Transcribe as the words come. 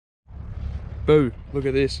Boo, look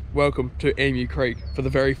at this. Welcome to Emu Creek for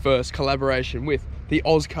the very first collaboration with the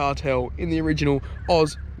Oz Cartel in the original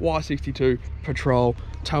Oz Y62 Patrol,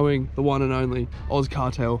 towing the one and only Oz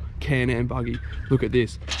Cartel Can-Am buggy. Look at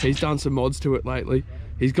this. He's done some mods to it lately.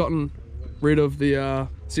 He's gotten rid of the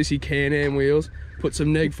sissy Can-Am wheels, put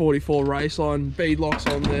some Neg 44 raceline bead locks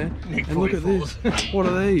on there. And look at this. What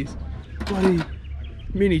are these? Bloody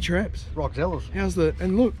mini traps. Roxellas. How's the,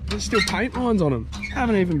 and look, there's still paint lines on them.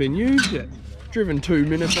 Haven't even been used yet. Driven 2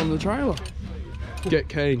 minutes on the trailer. Get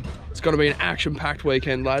keen. It's got to be an action-packed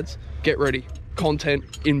weekend, lads. Get ready. Content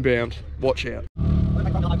inbound. Watch out. And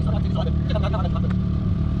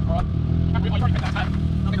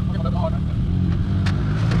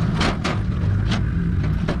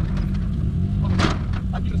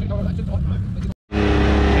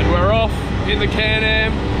we're off in the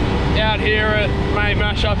Can-Am out here at May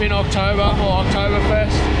Mashup in October, or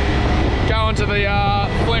Oktoberfest. Going to the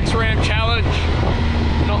Flex Ramp Challenge.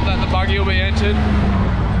 Not that the buggy will be entered.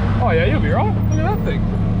 Oh yeah, you'll be right. Look at that thing.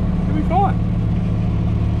 You'll be fine.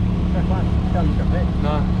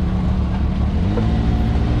 No.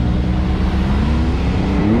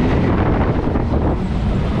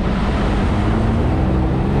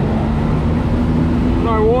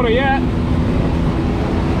 No water yet.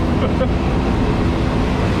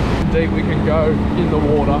 Deep we can go in the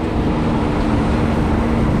water.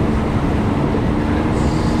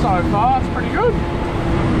 So far, it's pretty good.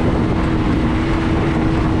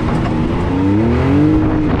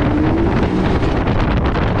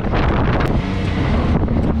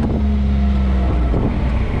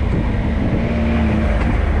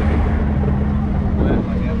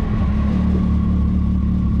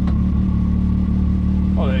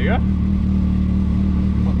 Oh, there you go.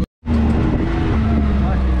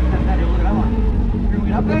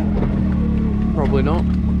 Probably not.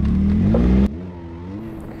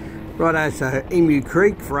 Righto, so Emu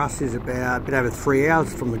Creek for us is about a bit over 3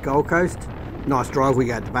 hours from the Gold Coast. Nice drive, we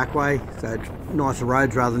go the back way, so it's nicer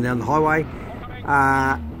roads rather than down the highway.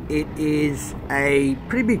 It is a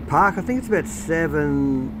pretty big park. I think it's about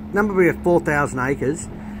 4,000 acres,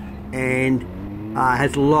 and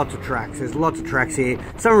has lots of tracks. There's lots of tracks here.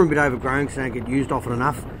 Some are a bit overgrown because they don't get used often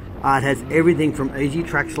enough. It has everything from easy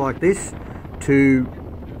tracks like this to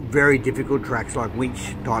very difficult tracks like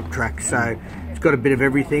winch type tracks. So it's got a bit of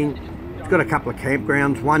everything. It's got a couple of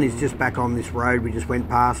campgrounds. One is just back on this road we just went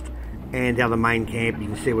past, and the other main camp, you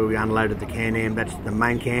can see where we unloaded the Can-Am, that's the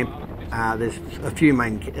main camp. There's a few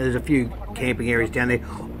camping areas down there,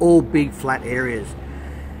 all big flat areas.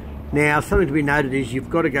 Now, something to be noted is you've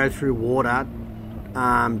got to go through water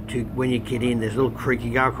when you get in. There's a little creek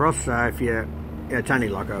you go across, so if it's only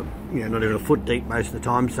like not even a foot deep most of the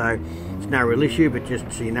time, so it's no real issue, but just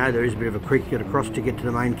so you know, there is a bit of a creek you get across to get to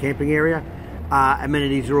the main camping area.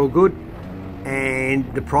 Amenities are all good,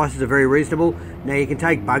 and the prices are very reasonable. Now, you can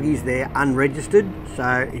take buggies there unregistered,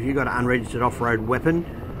 so if you've got an unregistered off-road weapon,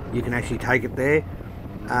 you can actually take it there.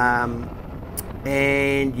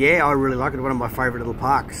 And yeah, I really like it. One of my favourite little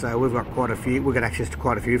parks. So we've got quite a few. We've got access to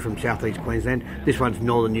quite a few from southeast Queensland. This one's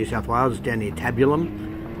northern New South Wales, down near Tabulum.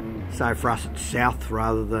 So for us, it's south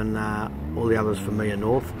rather than all the others for me are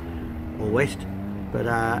north or west. But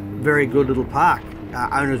very good little park.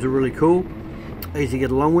 Owners are really cool, easy to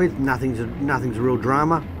get along with. Nothing's a real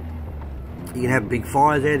drama. You can have big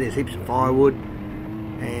fires there. There's heaps of firewood,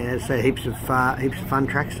 and as I say, heaps of fun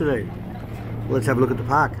tracks to do. Let's have a look at the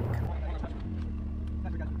park.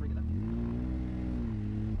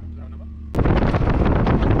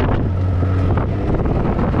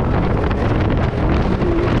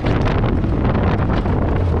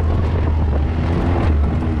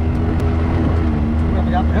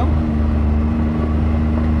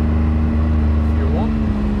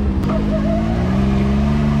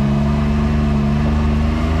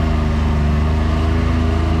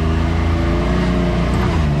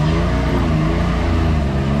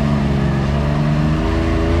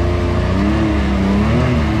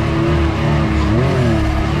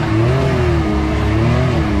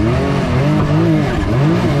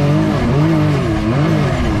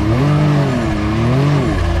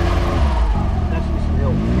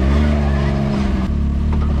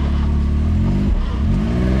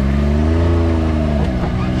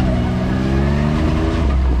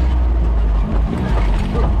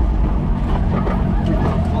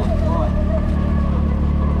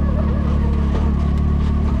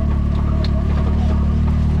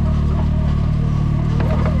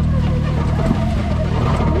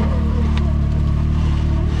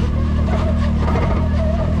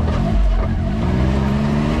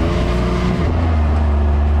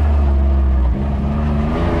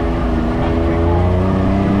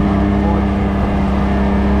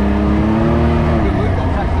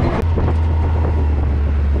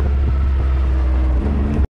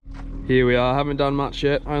 Here we are, haven't done much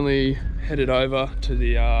yet, only headed over to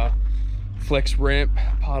the flex ramp,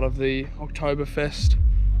 part of the Oktoberfest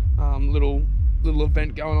little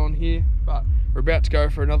event going on here. But we're about to go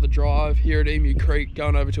for another drive here at Emu Creek,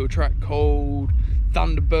 going over to a track called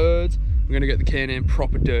Thunderbirds. We're gonna get the Can-Am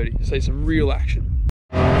proper dirty, see some real action.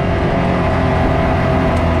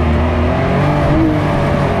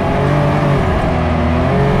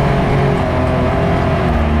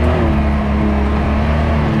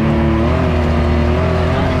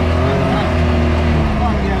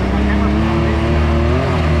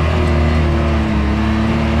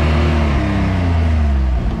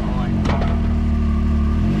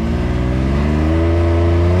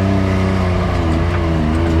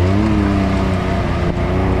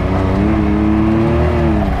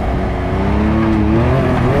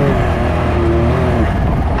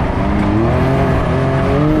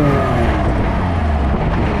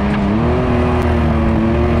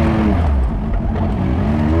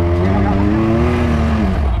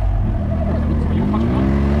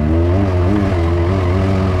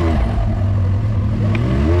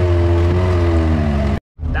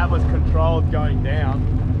 Going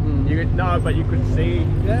down, you could, no, but you could see.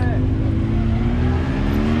 Yeah.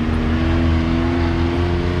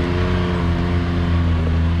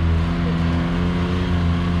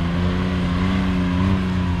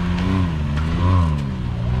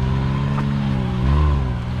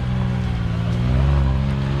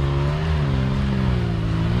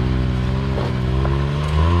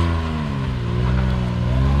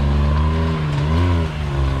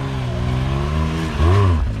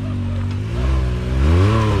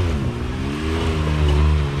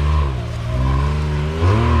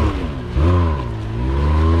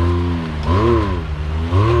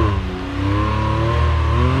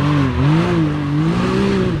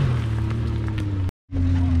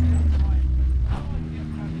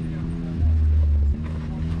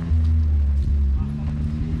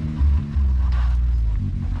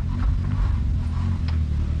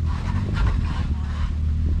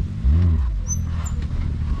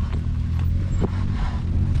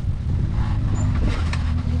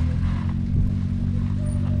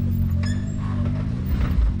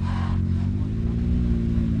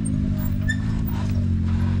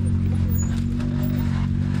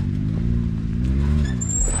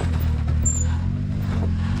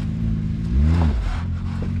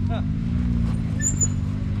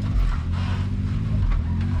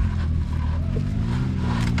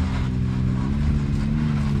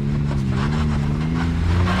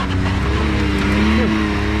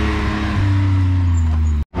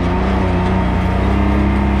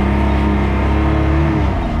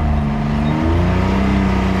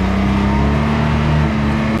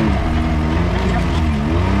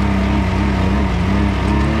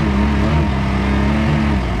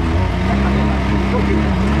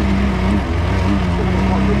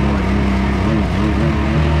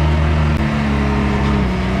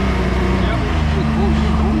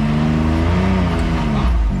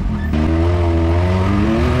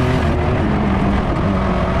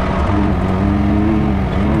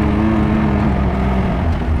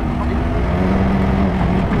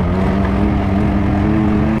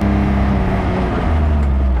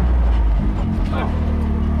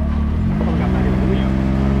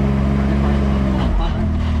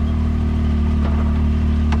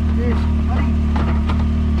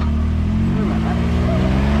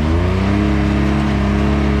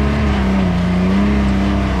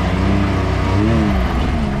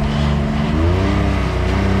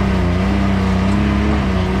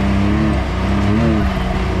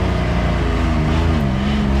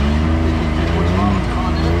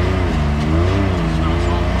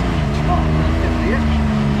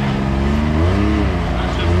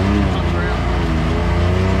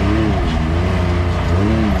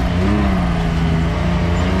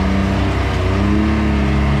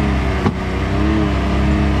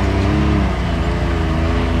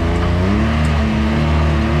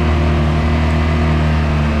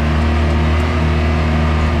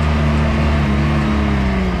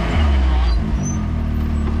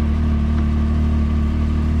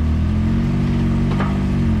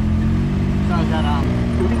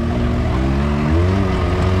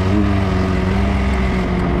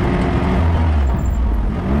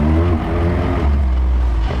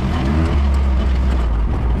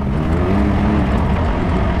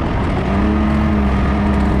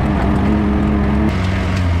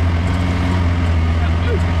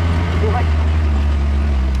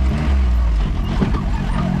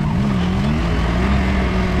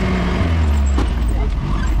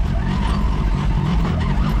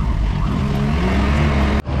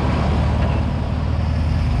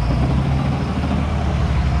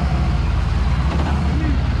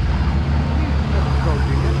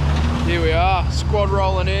 squad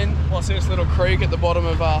rolling in. What's this little creek at the bottom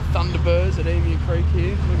of Thunderbirds at Emu Creek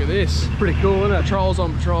here? Look at this. Pretty cool, isn't it? Patrols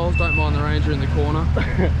on patrols, don't mind the ranger in the corner.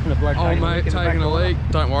 And the bloke Oh mate, taking a leak.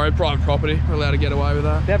 Don't worry, private property, we're allowed to get away with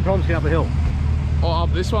that. They're having problems getting up the hill. Oh,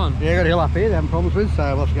 up this one? Yeah, got a hill up here they're having problems with,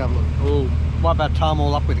 so we'll have to go have a look. Oh, Might about tie them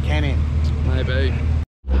all up with a can in. maybe.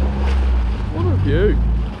 What a view.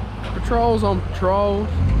 Patrols on patrols.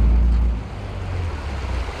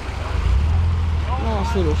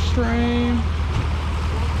 Nice little stream.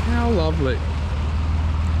 How lovely.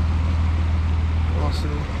 Nice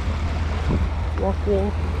little rock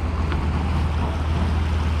walk.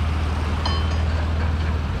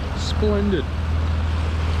 Splendid.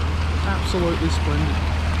 Absolutely splendid.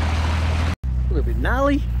 A little bit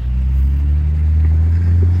gnarly.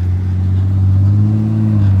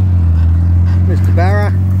 Mr.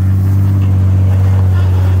 Barra.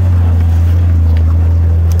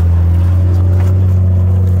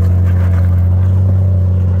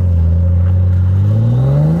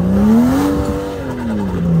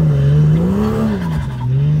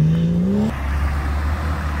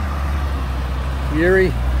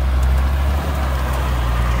 Yuri.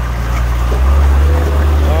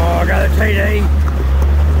 Oh, I got a TD.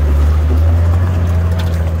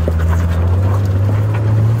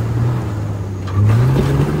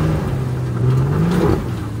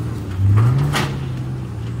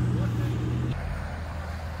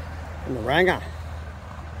 And the Ranger.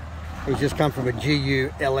 He's just come from a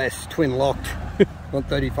GU LS twin locked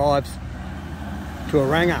 135s to a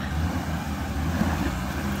Ranger.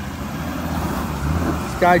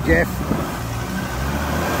 Go, Jeff.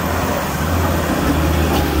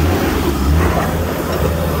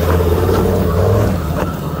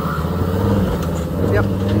 Yep,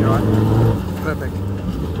 you're right. Perfect.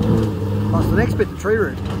 Oh, so the next bit, the tree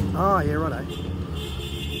root. Oh, yeah, righto.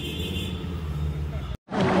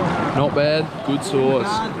 Not bad, good sauce.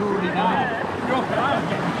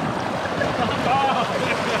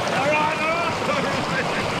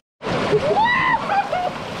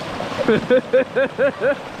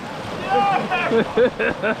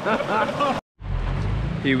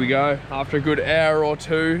 Here we go, after a good hour or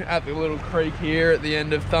two at the little creek here at the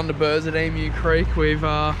end of Thunderbirds at Emu Creek. We've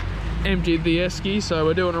emptied the esky, so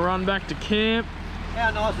we're doing a run back to camp.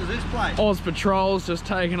 How nice is this place? Oz Patrol's just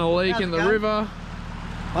taking a leak in the river.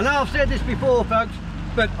 I know I've said this before, folks,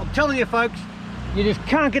 but I'm telling you, folks, you just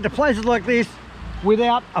can't get to places like this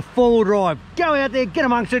without a four-wheel drive. Go out there, get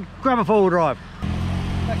amongst it, grab a four-wheel drive.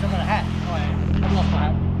 I've got a hat. Oh, yeah. I've lost my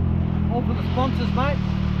hat. All for the sponsors, mate.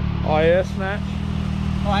 Oh yeah, snatch.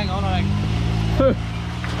 Oh, hang on,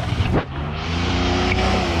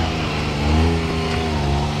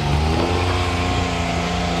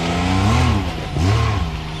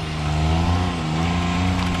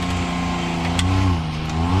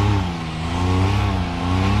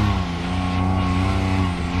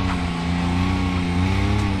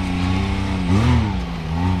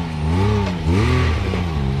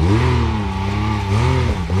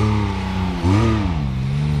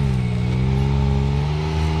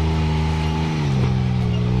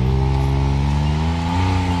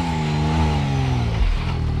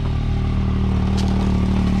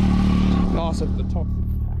 At the toxic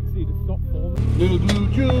taxi to stop falling. Little blue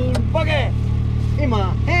June buggy in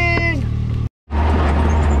my hand.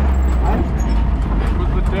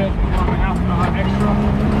 With the dirt in my house, not extra.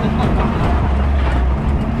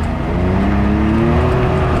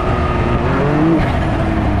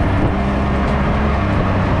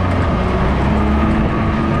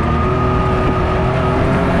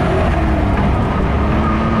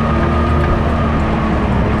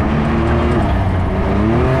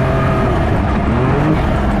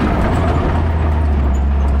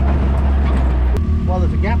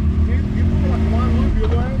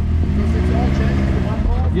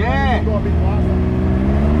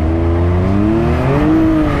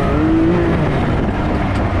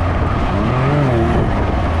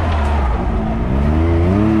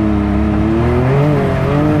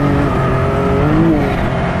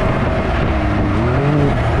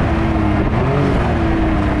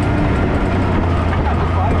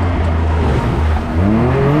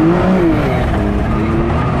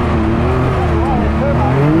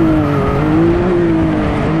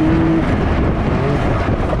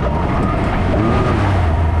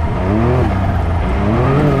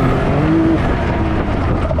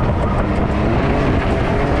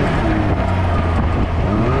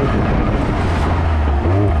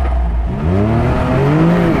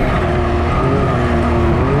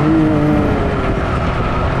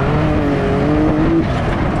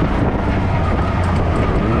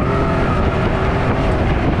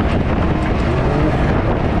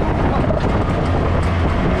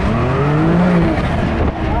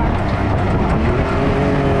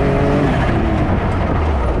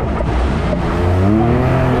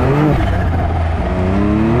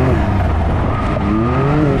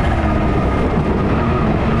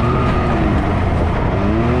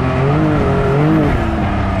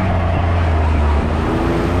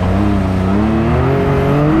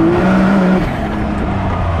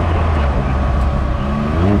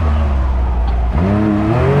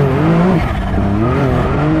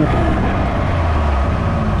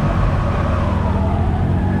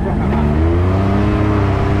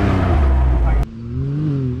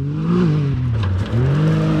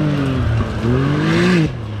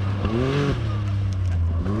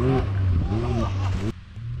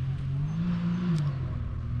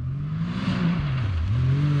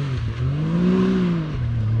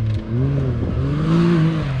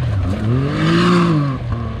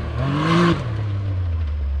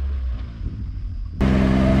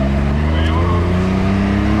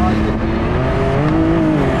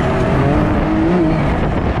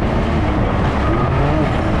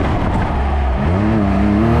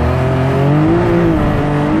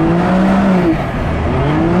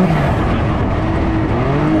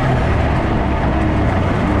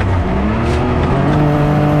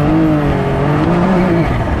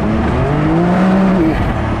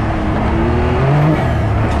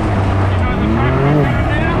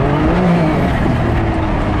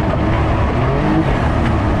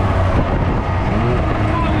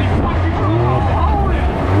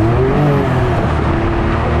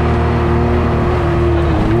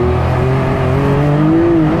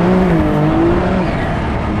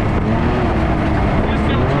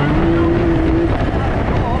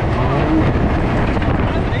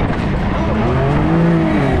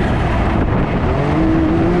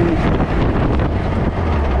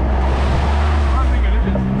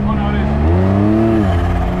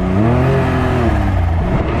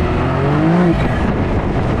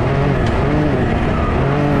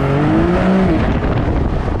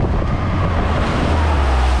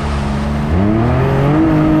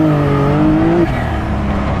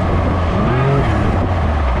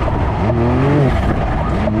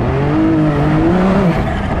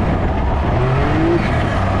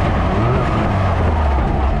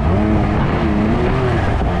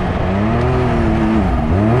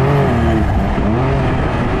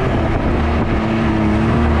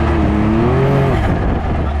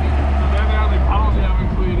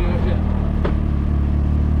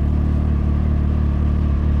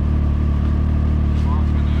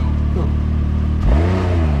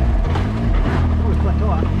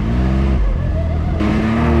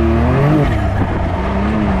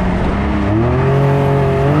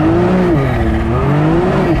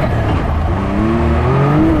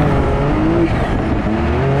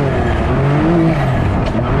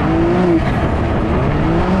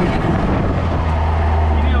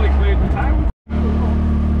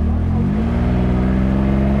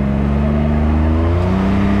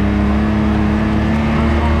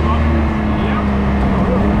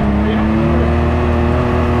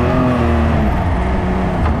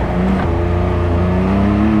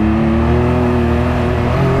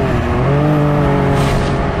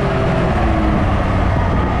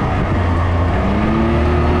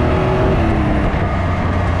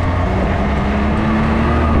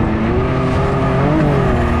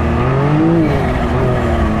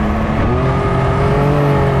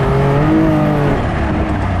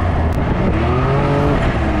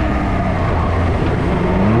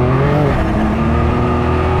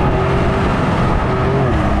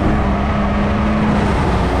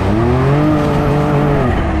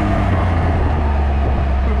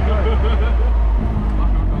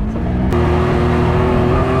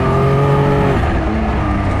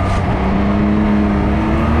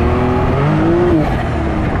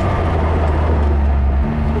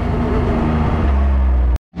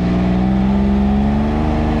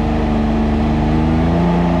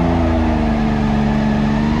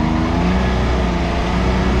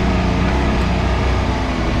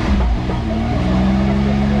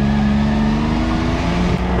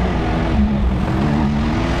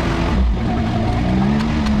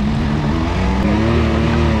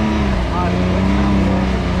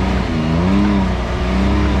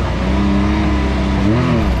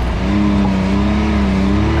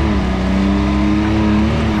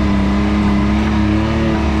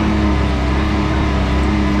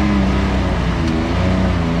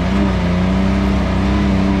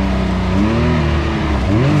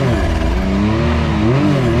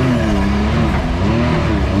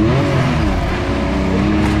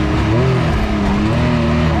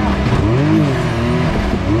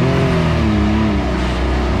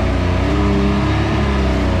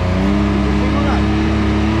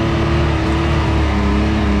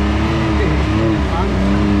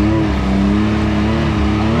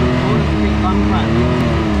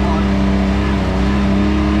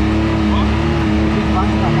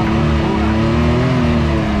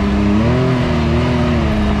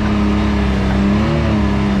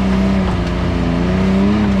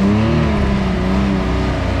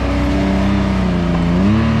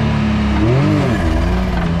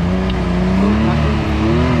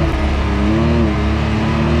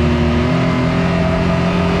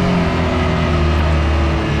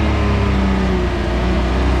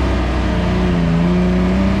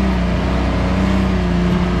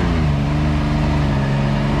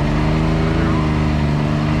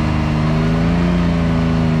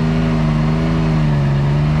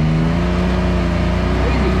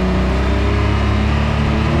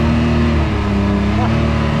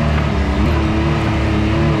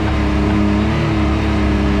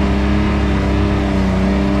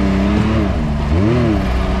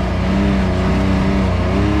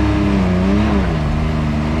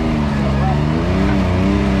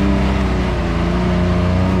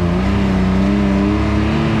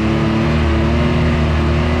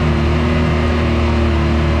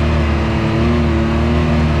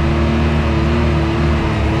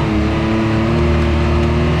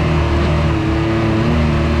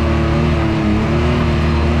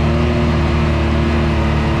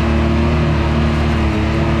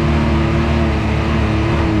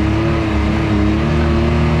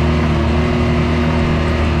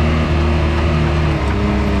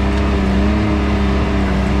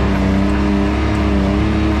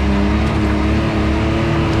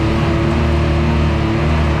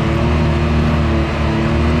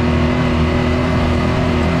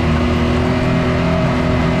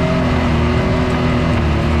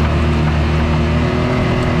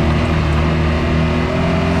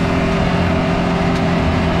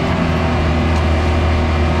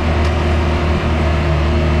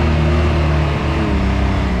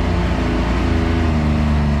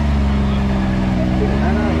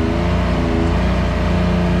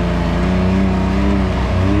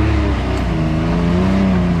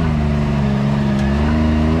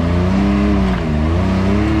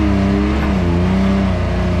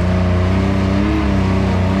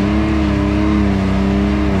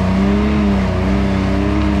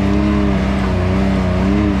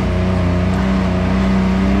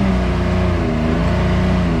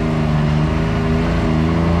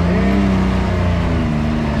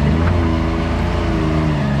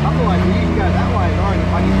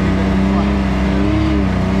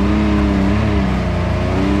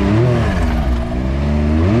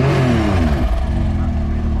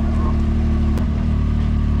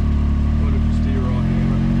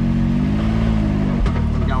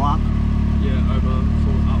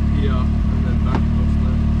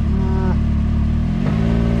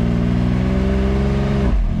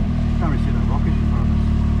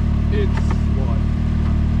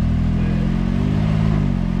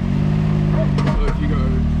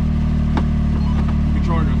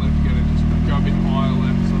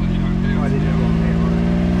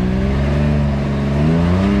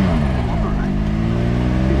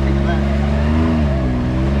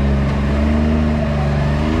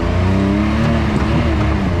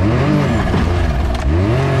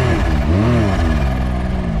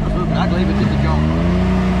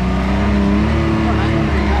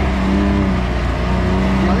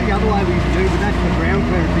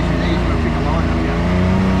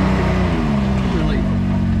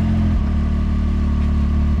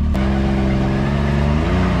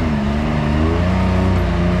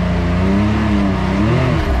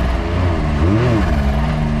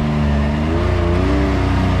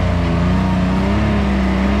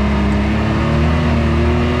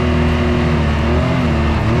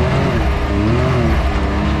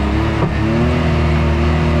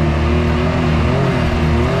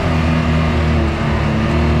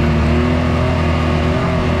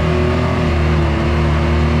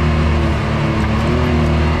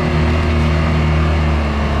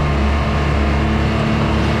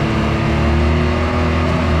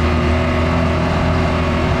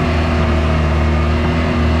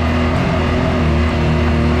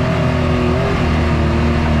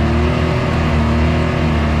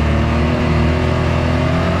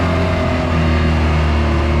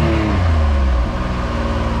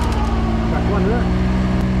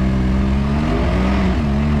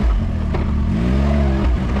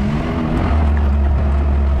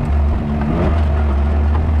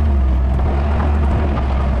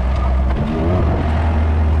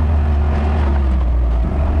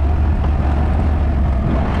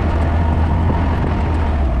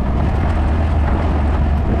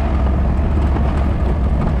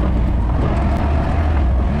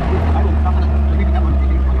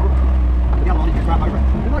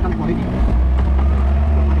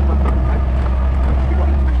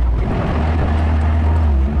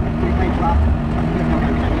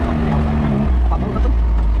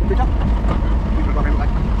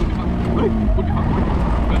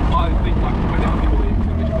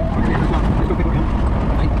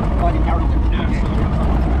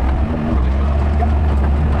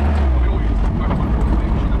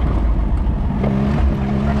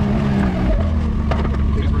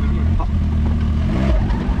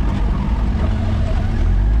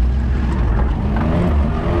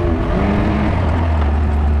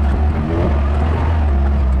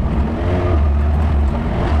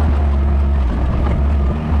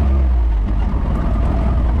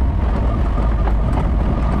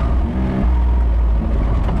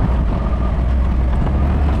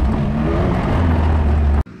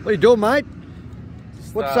 are you doing, mate?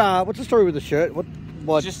 What's the story with the shirt? What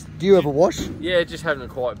do you ever wash? Yeah, just having a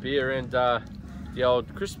quiet beer and the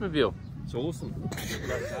old Christmobile. It's awesome. It's a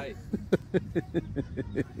great day.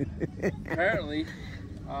 Apparently,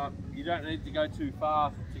 you don't need to go too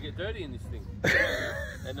far to get dirty in this thing.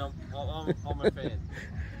 And I'm a fan.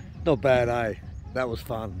 Not bad, eh? That was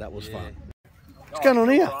fun. That was fun. What's going on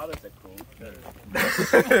here?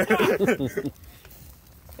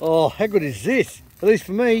 Oh, how good is this? At least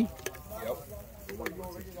for me.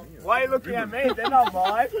 Why are you looking at me? They're not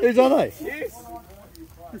mine. Whose are they? Yes.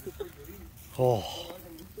 Oh.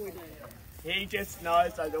 He just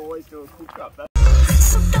knows I'd always do a cook up.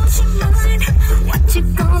 So don't you mind what you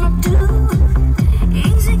gonna do?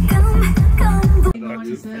 Easy come, go.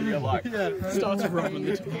 You're like, Starts rubbing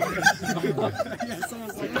the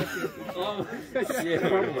Yeah,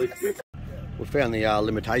 probably. We found the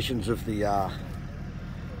limitations of the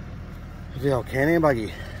old Can-Am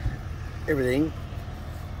buggy. Everything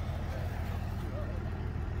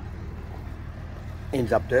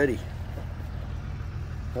ends up dirty.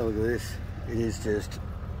 Oh, look at this. It is just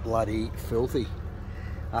bloody filthy.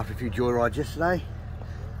 After a few joyrides yesterday,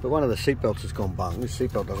 but one of the seat belts has gone bung. This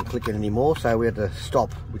seat belt doesn't click in anymore, so we had to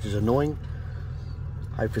stop, which is annoying.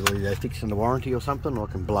 Hopefully they fix it in the warranty or something, or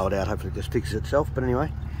I can blow it out. Hopefully it just fixes itself. But anyway,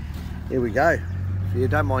 here we go. If you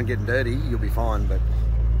don't mind getting dirty, you'll be fine, but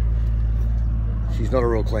she's not a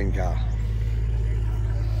real clean car.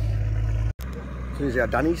 So here's our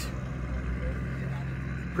dunnies.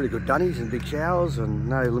 Pretty good dunnies and big showers and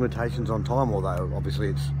no limitations on time, although obviously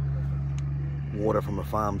it's water from a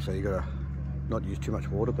farm, so you gotta not use too much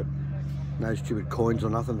water, but no stupid coins or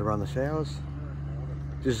nothing to run the showers.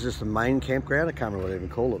 This is just the main campground. I can't remember what I even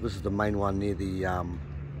call it. This is the main one near the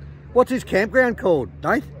what's this campground called,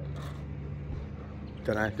 Nate?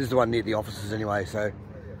 Don't know. This is the one near the offices anyway, so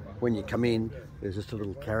when you come in there's just a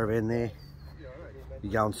little caravan there you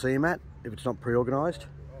go and see them at if it's not pre-organised.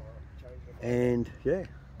 And yeah,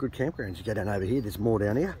 good campgrounds. You go down over here, there's more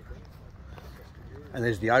down here. And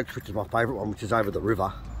there's the Oaks, which is my favourite one, which is over the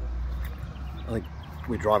river. I think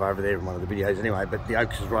we drive over there in one of the videos anyway, but the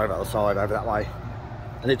Oaks is right over the side, over that way.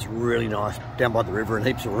 And it's really nice, down by the river and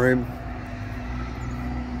heaps of room.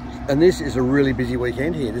 And this is a really busy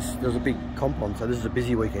weekend here. There's a big comp on, so this is a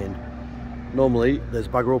busy weekend. Normally, there's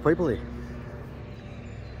bugger all people here,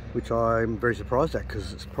 which I'm very surprised at,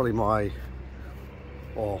 because it's probably one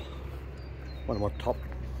of my top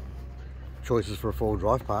choices for a four-wheel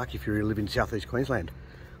drive park if you live in southeast Queensland.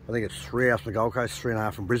 I think it's 3 hours from the Gold Coast,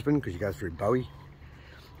 3.5 from Brisbane, because you go through Bowie,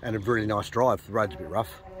 and a really nice drive. The road's a bit rough,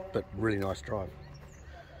 but really nice drive.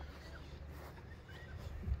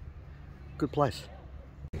 Good place.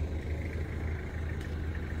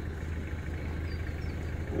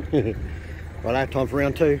 Right, time for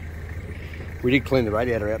round 2. We did clean the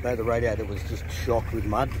radiator out though. The radiator was just shocked with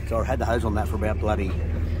mud, so I had the hose on that for about bloody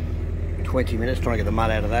 20 minutes trying to get the mud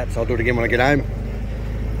out of that, so I'll do it again when I get home.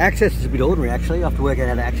 Access is a bit ordinary actually. I have to work out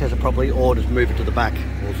how to access it properly or just move it to the back.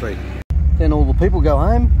 We'll see. Then all the people go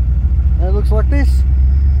home and it looks like this.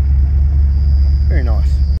 Very nice.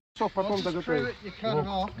 You cut it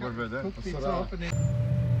off, hook things off and then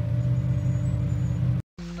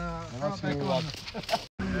right back on.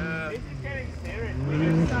 this is getting serious. We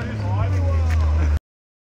just started driving.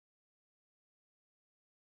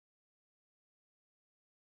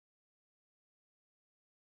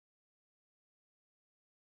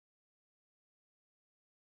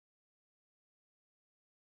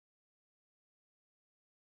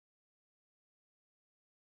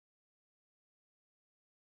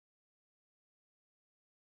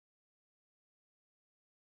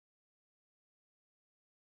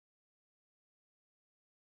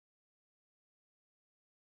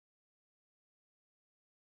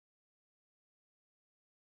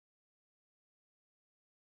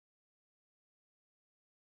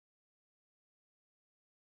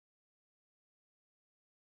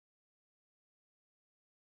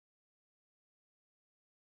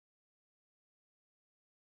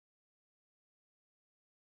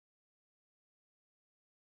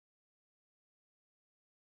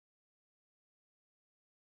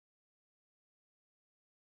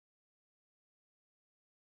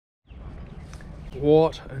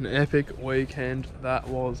 What an epic weekend that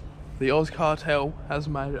was. The Oz Cartel has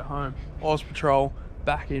made it home. Oz Patrol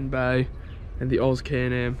back in bay, and the Oz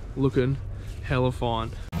Can-Am looking hella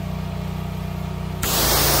fine.